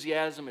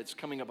enthusiasm. It's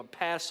coming up a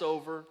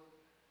Passover.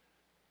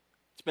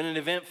 It's been an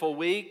eventful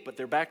week, but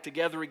they're back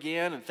together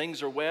again and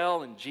things are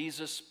well, and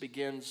Jesus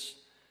begins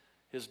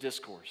his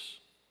discourse.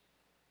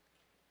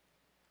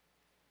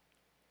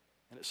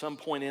 And at some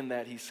point in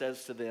that, he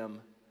says to them,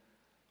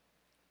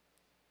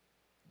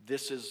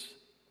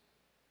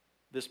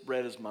 This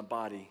bread is my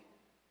body,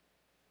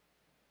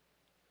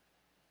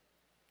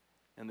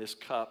 and this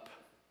cup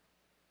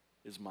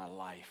is my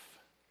life.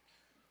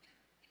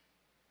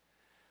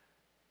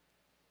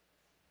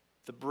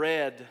 The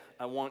bread,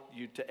 I want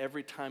you to,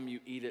 every time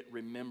you eat it,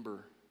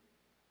 remember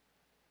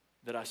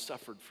that I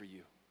suffered for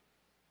you,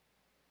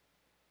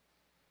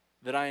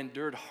 that I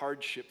endured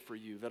hardship for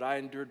you, that I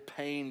endured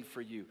pain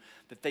for you,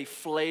 that they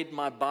flayed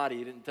my body.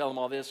 He didn't tell them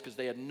all this because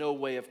they had no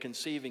way of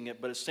conceiving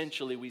it, but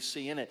essentially we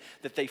see in it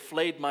that they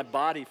flayed my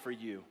body for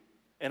you,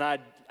 and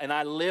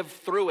I lived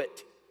through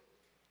it.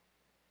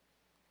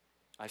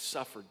 I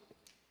suffered.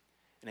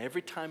 And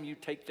every time you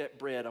take that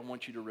bread, I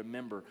want you to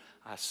remember,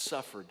 I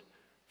suffered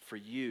for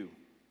you.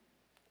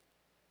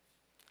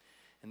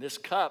 And this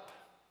cup,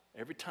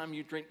 every time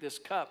you drink this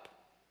cup,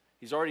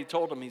 he's already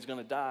told them he's going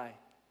to die.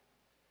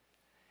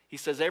 He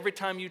says, every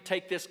time you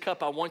take this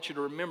cup, I want you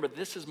to remember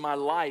this is my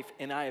life,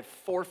 and I have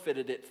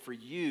forfeited it for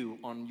you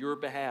on your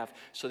behalf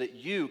so that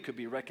you could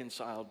be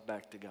reconciled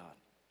back to God.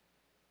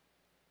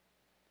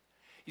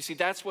 You see,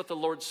 that's what the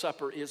Lord's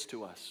Supper is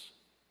to us.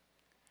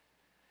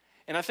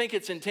 And I think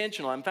it's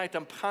intentional. In fact,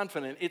 I'm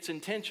confident it's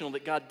intentional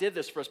that God did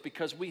this for us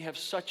because we have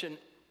such an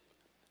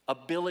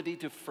ability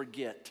to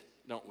forget,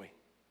 don't we?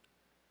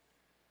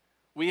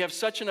 We have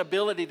such an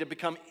ability to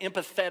become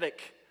empathetic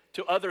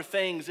to other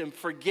things and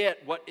forget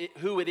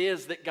who it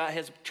is that God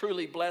has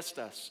truly blessed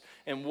us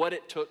and what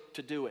it took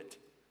to do it.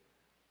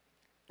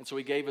 And so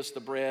he gave us the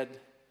bread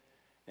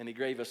and he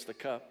gave us the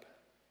cup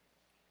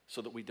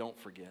so that we don't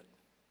forget.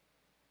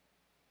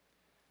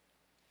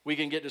 We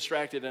can get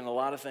distracted in a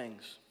lot of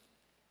things,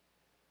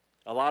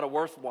 a lot of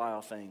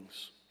worthwhile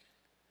things.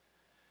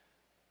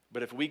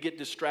 But if we get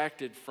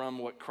distracted from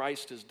what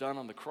Christ has done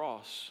on the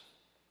cross,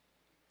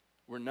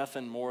 we're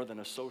nothing more than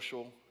a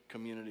social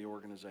community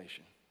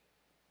organization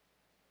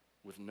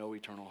with no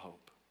eternal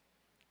hope.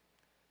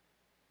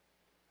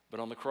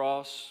 But on the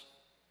cross,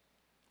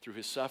 through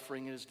his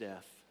suffering and his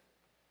death,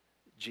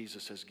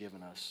 Jesus has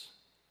given us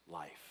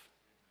life,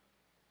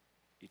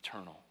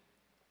 eternal.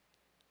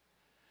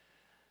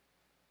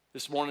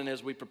 This morning,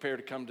 as we prepare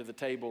to come to the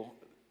table,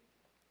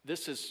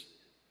 this is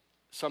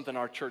something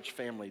our church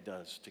family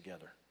does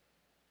together.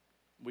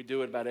 We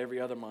do it about every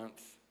other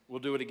month. We'll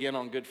do it again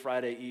on Good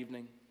Friday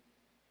evening.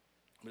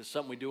 But it's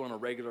something we do on a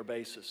regular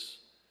basis.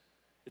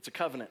 It's a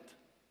covenant.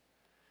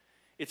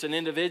 It's an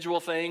individual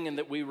thing in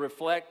that we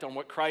reflect on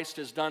what Christ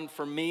has done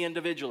for me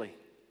individually.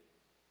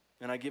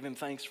 And I give him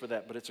thanks for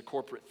that, but it's a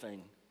corporate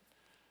thing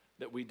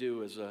that we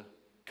do as a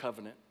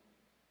covenant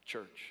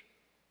church.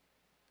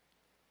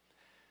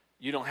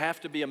 You don't have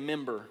to be a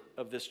member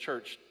of this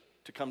church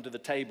to come to the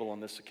table on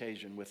this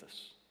occasion with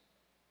us.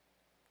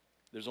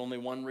 There's only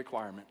one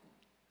requirement,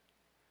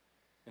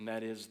 and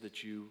that is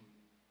that you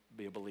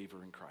be a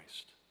believer in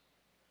Christ,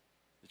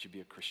 that you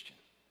be a Christian.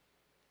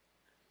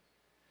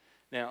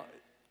 Now,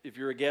 if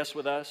you're a guest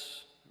with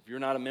us, if you're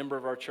not a member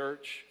of our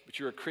church, but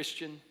you're a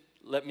Christian,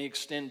 let me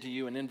extend to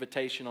you an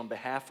invitation on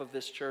behalf of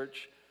this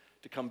church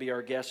to come be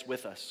our guest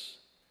with us.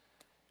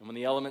 And when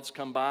the elements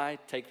come by,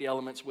 take the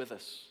elements with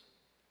us.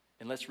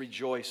 And let's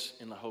rejoice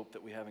in the hope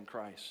that we have in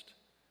Christ.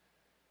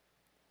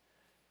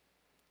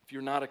 If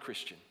you're not a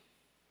Christian,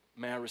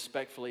 may I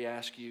respectfully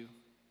ask you,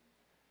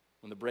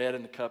 when the bread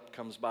and the cup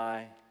comes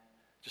by,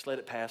 just let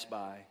it pass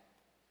by.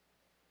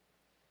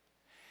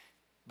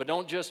 But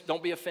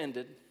don't be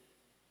offended,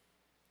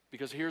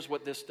 because here's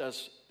what this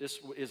does. This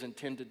is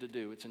intended to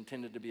do. It's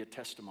intended to be a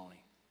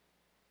testimony.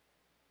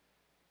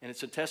 And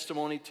it's a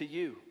testimony to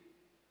you,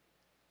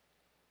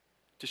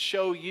 to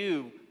show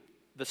you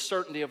the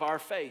certainty of our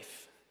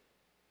faith.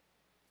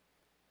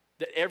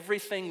 That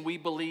everything we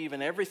believe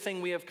and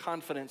everything we have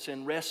confidence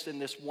in rests in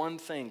this one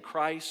thing,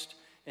 Christ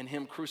and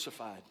him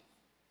crucified.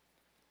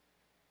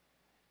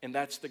 And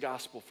that's the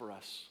gospel for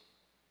us.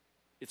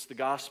 It's the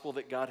gospel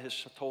that God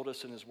has told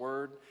us in his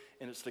word,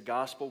 and it's the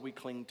gospel we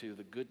cling to,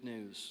 the good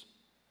news.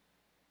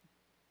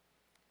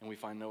 And we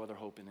find no other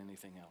hope in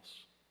anything else.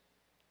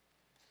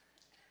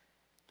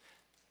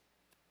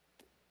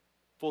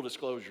 Full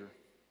disclosure,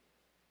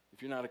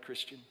 if you're not a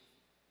Christian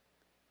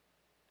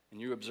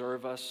and you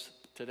observe us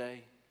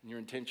today, and your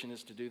intention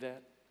is to do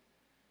that,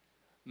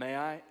 may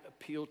I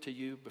appeal to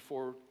you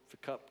before the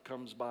cup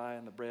comes by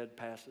and the bread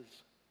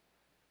passes?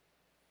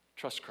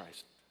 Trust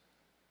Christ.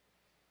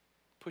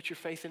 Put your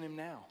faith in him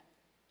now.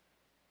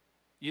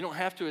 You don't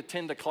have to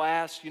attend a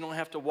class. You don't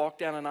have to walk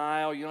down an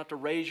aisle. You don't have to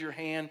raise your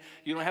hand.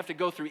 You don't have to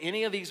go through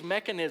any of these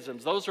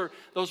mechanisms. Those are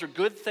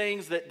good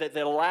things that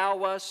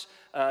allow us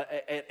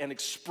an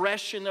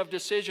expression of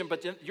decision,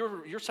 but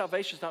your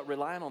salvation is not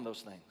relying on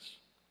those things.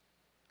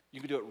 You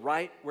can do it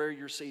right where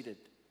you're seated.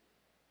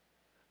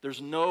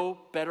 There's no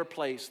better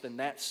place than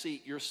that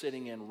seat you're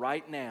sitting in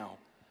right now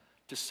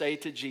to say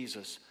to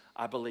Jesus,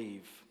 I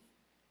believe.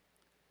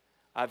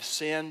 I've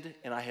sinned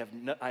and I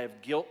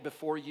have guilt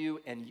before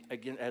you. And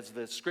again, as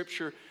the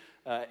scripture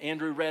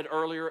Andrew read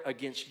earlier,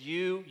 against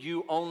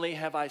you only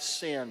have I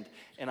sinned,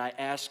 and I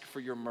ask for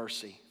your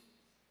mercy.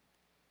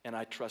 And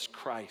I trust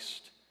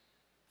Christ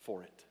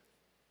for it.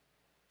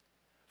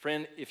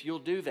 Friend, if you'll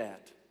do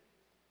that,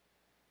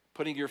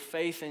 putting your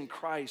faith in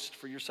Christ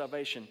for your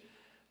salvation,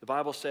 the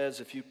Bible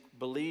says if you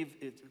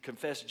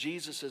confess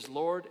Jesus as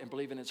Lord and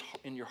believe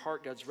in your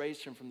heart God's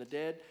raised him from the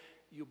dead,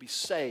 you'll be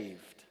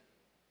saved.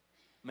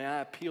 May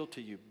I appeal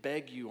to you,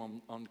 beg you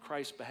on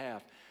Christ's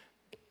behalf,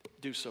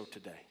 do so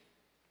today.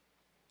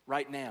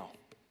 Right now,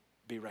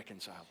 be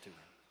reconciled to him.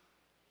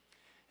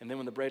 And then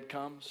when the bread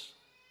comes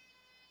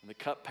and the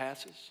cup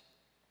passes,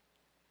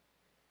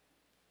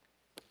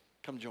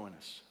 come join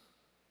us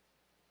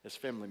as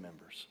family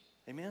members.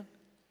 Amen?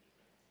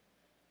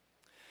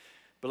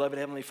 Beloved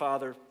Heavenly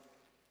Father,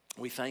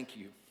 we thank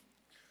you.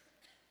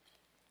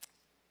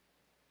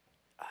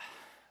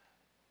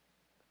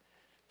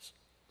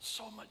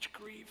 So much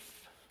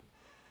grief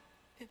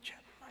in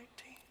chapter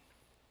 19.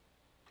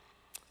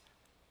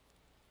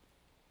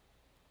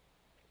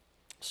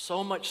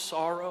 So much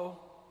sorrow.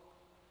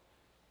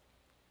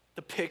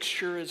 The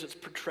picture as it's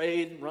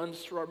portrayed and runs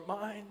through our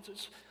minds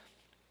is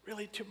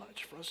really too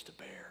much for us to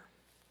bear.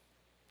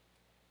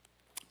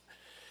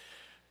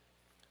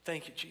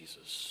 Thank you,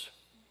 Jesus.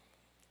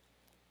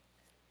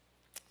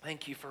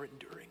 Thank you for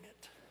enduring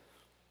it,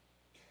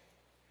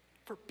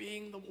 for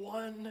being the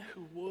one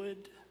who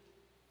would,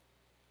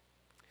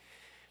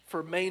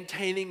 for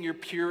maintaining your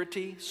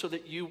purity so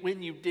that you,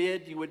 when you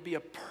did, you would be a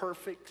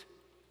perfect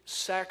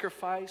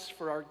sacrifice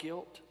for our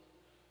guilt.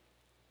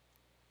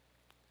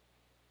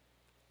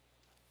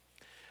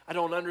 I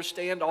don't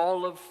understand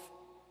all of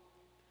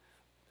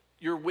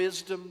your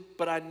wisdom,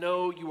 but I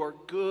know you are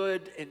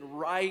good and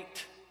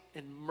right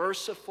and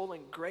merciful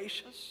and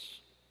gracious.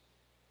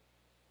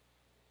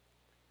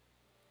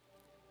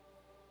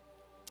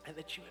 And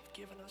that you have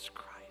given us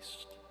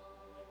Christ.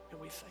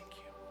 And we thank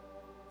you.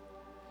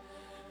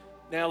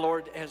 Now,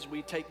 Lord, as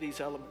we take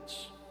these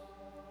elements,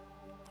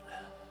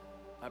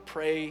 I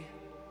pray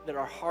that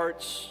our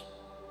hearts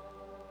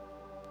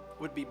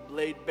would be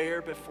laid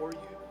bare before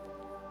you.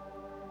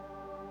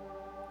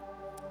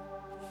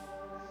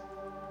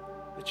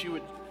 That you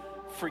would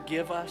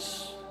forgive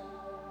us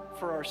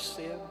for our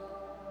sin.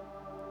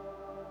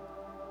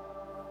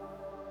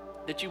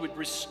 That you would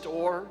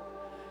restore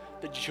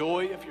the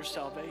joy of your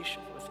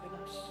salvation within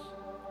us.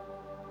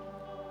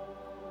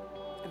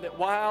 And that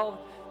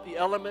while the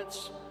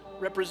elements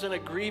represent a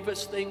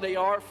grievous thing, they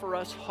are for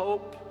us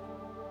hope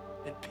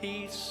and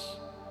peace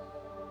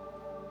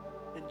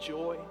and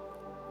joy.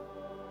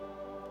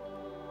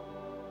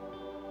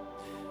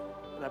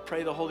 And I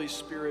pray the Holy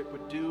Spirit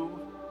would do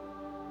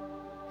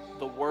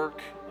the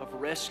work of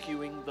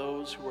rescuing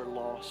those who are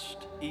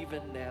lost,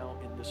 even now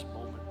in this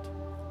moment.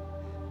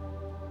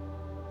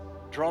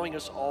 Drawing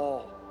us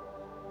all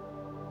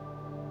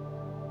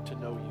to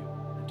know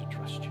you and to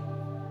trust you.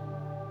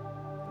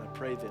 And I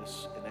pray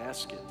this and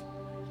ask it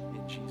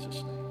in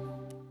Jesus' name.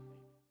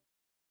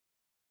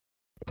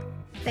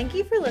 Thank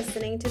you for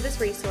listening to this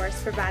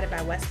resource provided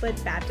by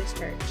Westwood Baptist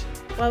Church.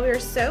 While we are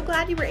so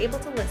glad you were able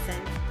to listen,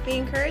 we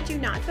encourage you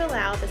not to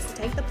allow this to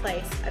take the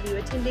place of you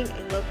attending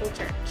a local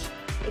church.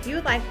 If you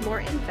would like more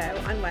info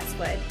on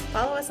Westwood,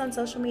 follow us on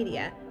social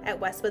media at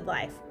Westwood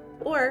Life,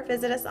 or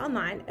visit us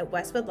online at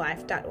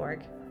westwoodlife.org.